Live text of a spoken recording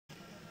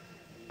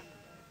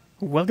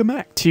Welcome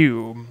back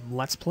to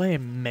Let's Play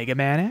Mega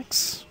Man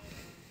X.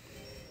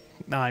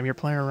 I'm your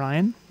player,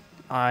 Ryan.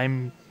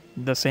 I'm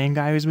the same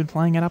guy who's been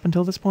playing it up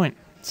until this point,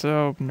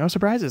 so no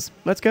surprises.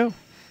 Let's go.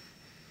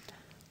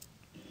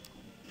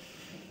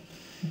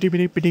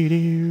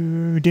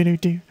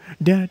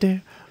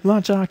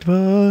 Launch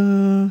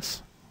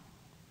Octopus.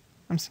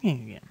 I'm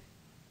singing again.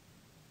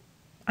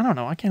 I don't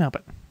know, I can't help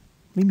it.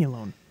 Leave me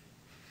alone.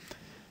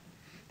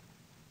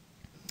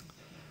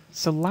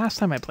 So last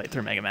time I played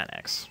through Mega Man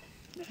X,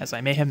 as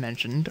I may have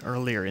mentioned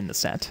earlier in the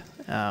set,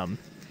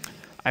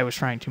 I was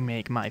trying to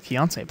make my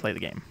fiancé play the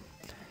game.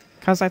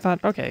 Because I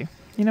thought, okay,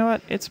 you know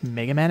what, it's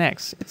Mega Man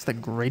X. It's the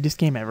greatest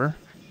game ever,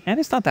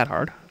 and it's not that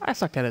hard. I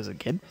sucked at it as a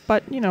kid,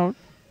 but, you know,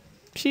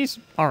 she's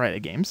alright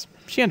at games.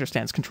 She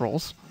understands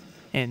controls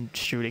and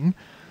shooting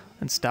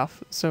and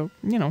stuff, so,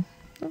 you know,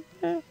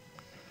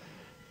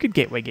 good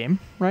gateway game,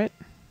 right?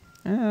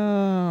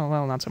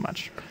 Well, not so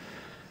much.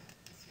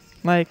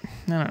 Like,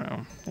 I don't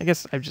know. I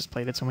guess I've just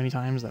played it so many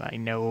times that I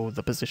know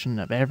the position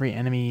of every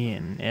enemy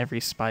and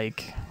every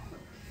spike.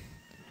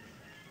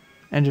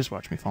 And just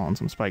watch me fall on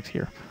some spikes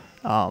here.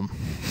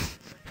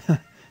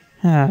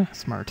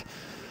 Smart.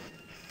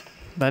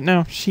 But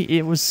no,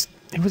 it was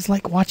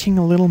like watching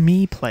a little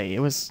me play.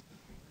 It was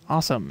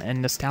awesome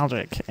and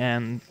nostalgic.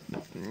 And,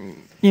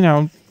 you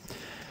know,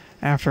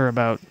 after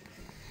about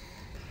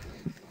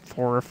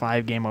 4 or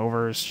 5 game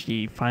overs,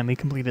 she finally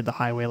completed the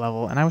highway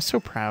level, and I was so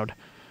proud.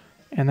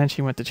 And then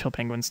she went to Chill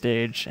Penguin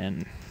stage,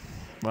 and,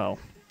 well,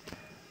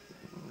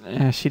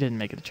 she didn't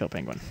make it to Chill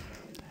Penguin.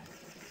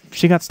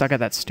 She got stuck at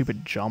that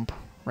stupid jump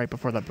right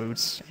before the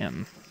boots,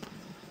 and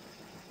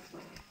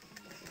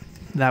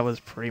that was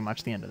pretty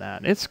much the end of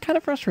that. It's kind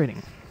of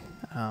frustrating,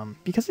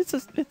 because it's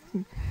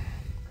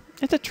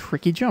a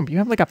tricky jump. You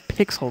have like a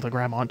pixel to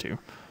grab onto.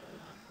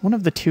 One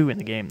of the 2 in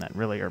the game that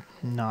really are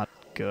not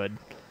good.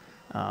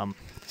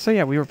 So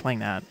yeah, we were playing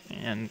that,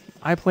 and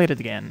I played it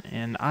again,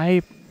 and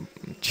I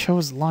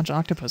chose Launch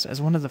Octopus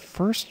as one of the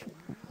first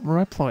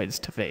Reploids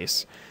to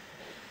face.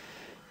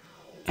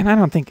 And I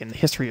don't think in the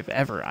history of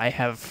ever I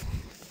have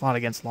fought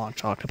against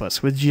Launch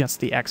Octopus with just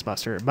the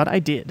X-Buster, but I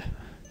did.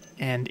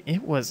 And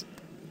it was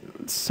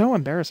so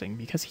embarrassing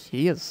because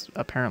he is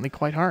apparently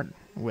quite hard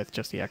with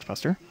just the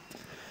X-Buster.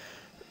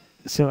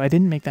 So I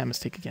didn't make that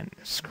mistake again.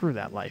 Screw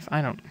that life.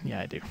 Yeah,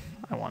 I do.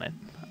 I want it.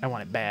 I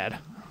want it bad.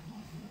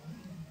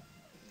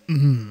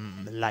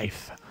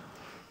 Life.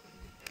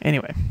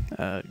 Anyway,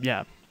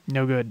 yeah,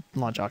 no good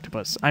Launch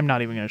Octopus. I'm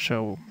not even going to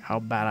show how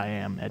bad I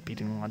am at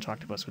beating Launch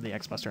Octopus with the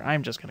X-Buster.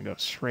 I'm just going to go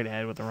straight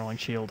ahead with the Rolling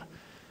Shield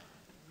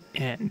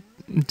and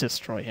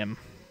destroy him,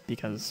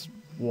 because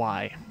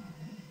why?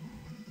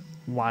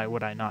 Why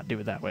would I not do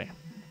it that way?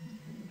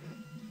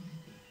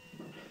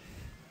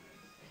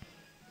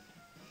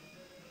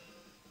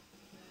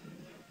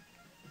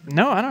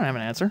 No, I don't have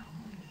an answer.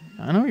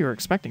 I know you were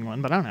expecting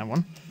one, but I don't have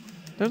one.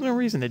 There's no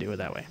reason to do it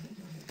that way.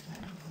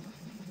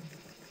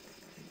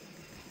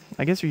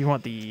 I guess if you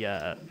want the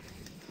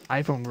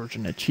iPhone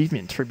version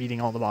achievement for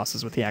beating all the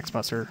bosses with the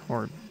X-Buster,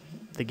 or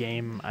the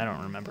game, I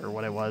don't remember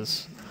what it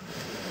was.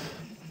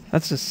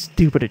 That's a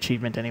stupid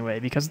achievement anyway,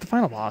 because the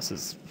final boss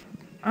is...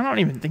 I don't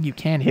even think you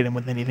can hit him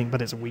with anything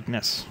but his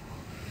weakness.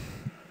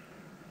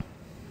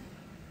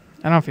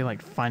 I don't feel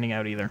like finding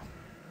out either.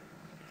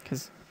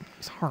 Because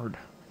he's hard.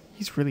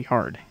 He's really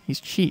hard. He's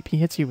cheap. He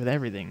hits you with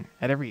everything,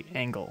 at every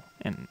angle,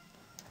 and...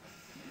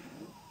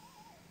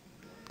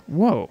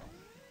 Whoa.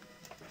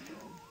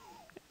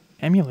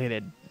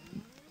 Emulated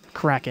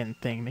Kraken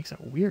thing makes a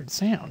weird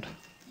sound.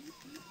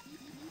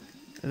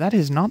 That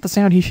is not the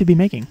sound he should be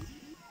making.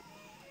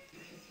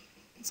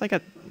 It's like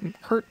a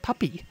hurt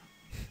puppy.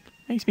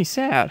 Makes me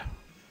sad.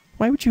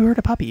 Why would you hurt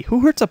a puppy? Who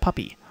hurts a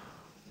puppy?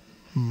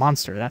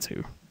 Monster, that's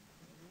who.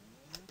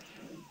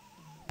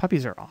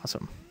 Puppies are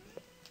awesome.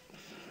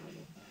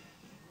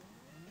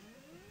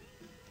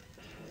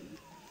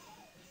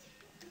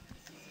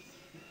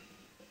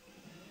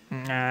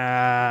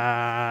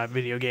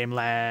 Video game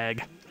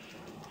lag.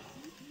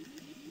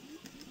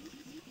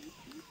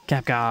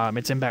 Capcom,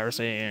 it's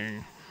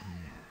embarrassing.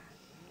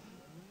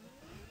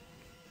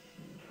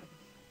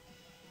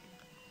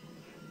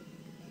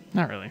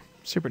 Not really.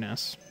 Super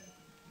NES.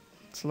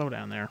 Slow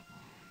down there.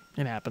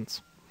 It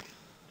happens.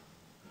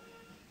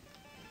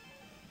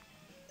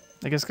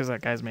 I guess because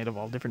that guy's made of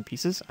all different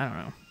pieces? I don't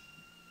know.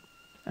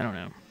 I don't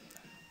know.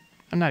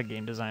 I'm not a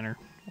game designer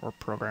or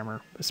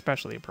programmer,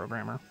 especially a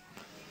programmer.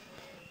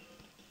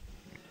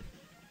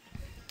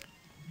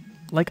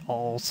 Like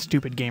all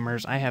stupid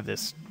gamers, I have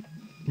this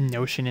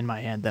notion in my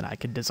head that I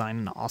could design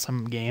an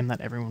awesome game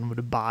that everyone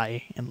would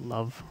buy and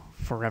love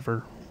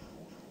forever.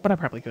 But I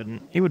probably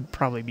couldn't. It would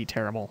probably be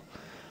terrible.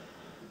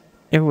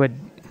 It would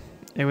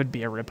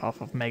be a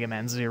ripoff of Mega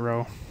Man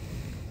 0.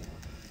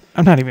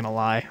 I'm not even gonna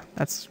lie.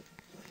 That's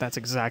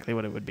exactly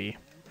what it would be.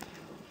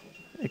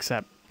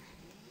 Except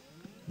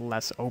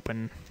less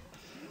open,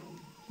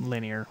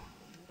 linear.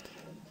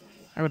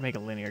 I would make a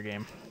linear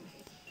game.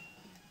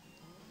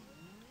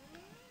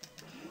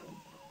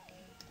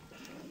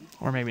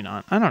 Or maybe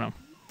not. I don't know.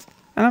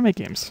 I don't make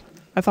games.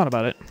 I thought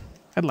about it.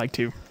 I'd like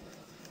to.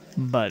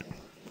 But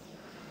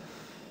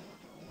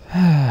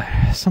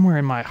somewhere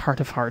in my heart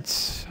of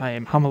hearts, I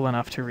am humble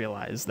enough to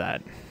realize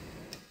that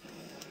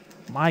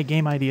my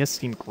game ideas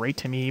seem great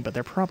to me, but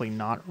they're probably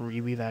not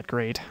really that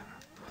great.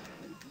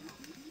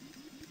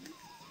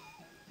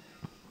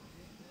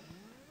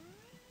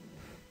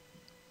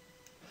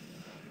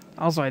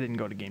 Also, I didn't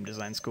go to game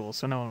design school,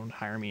 so no one would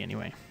hire me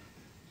anyway.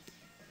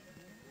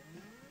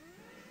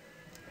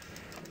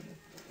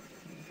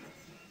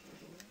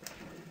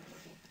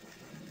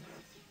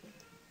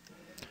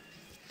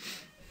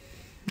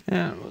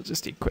 And we'll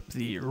just equip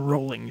the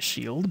rolling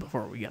shield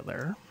before we get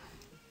there.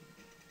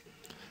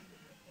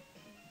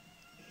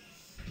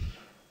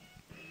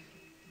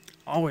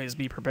 Always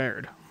be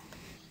prepared.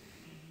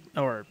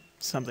 Or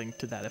something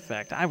to that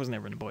effect. I was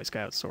never in the Boy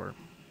Scouts or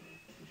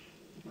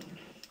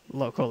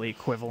local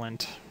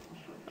equivalent.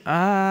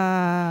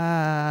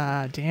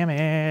 Ah,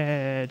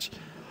 damage.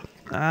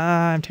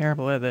 Ah, I'm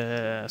terrible at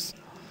this.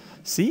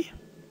 See?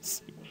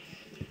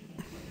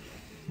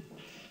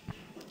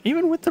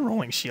 Even with the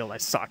rolling shield, I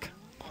suck.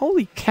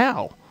 Holy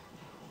cow.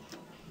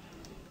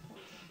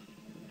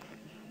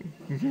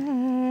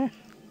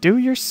 Do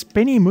your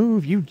spinny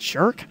move, you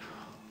jerk.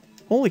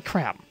 Holy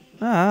crap.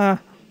 Ah.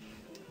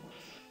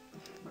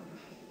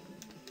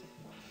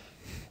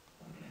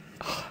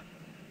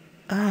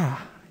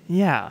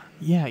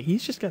 Yeah,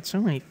 he's just got so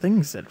many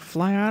things that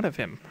fly out of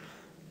him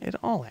at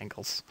all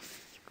angles.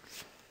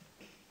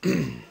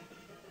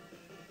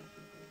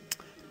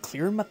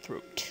 Clear my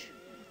throat.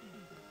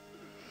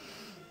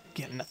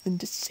 Got nothing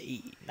to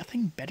say,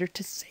 nothing better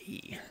to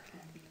say.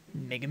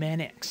 Mega Man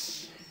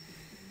X.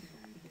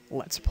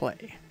 Let's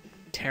play.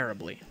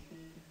 Terribly,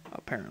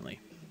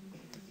 apparently.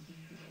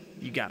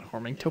 You got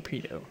Homing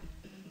Torpedo.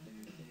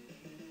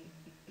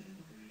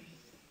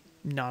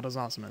 Not as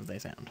awesome as they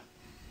sound.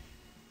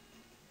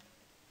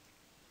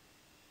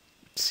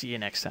 See you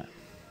next time.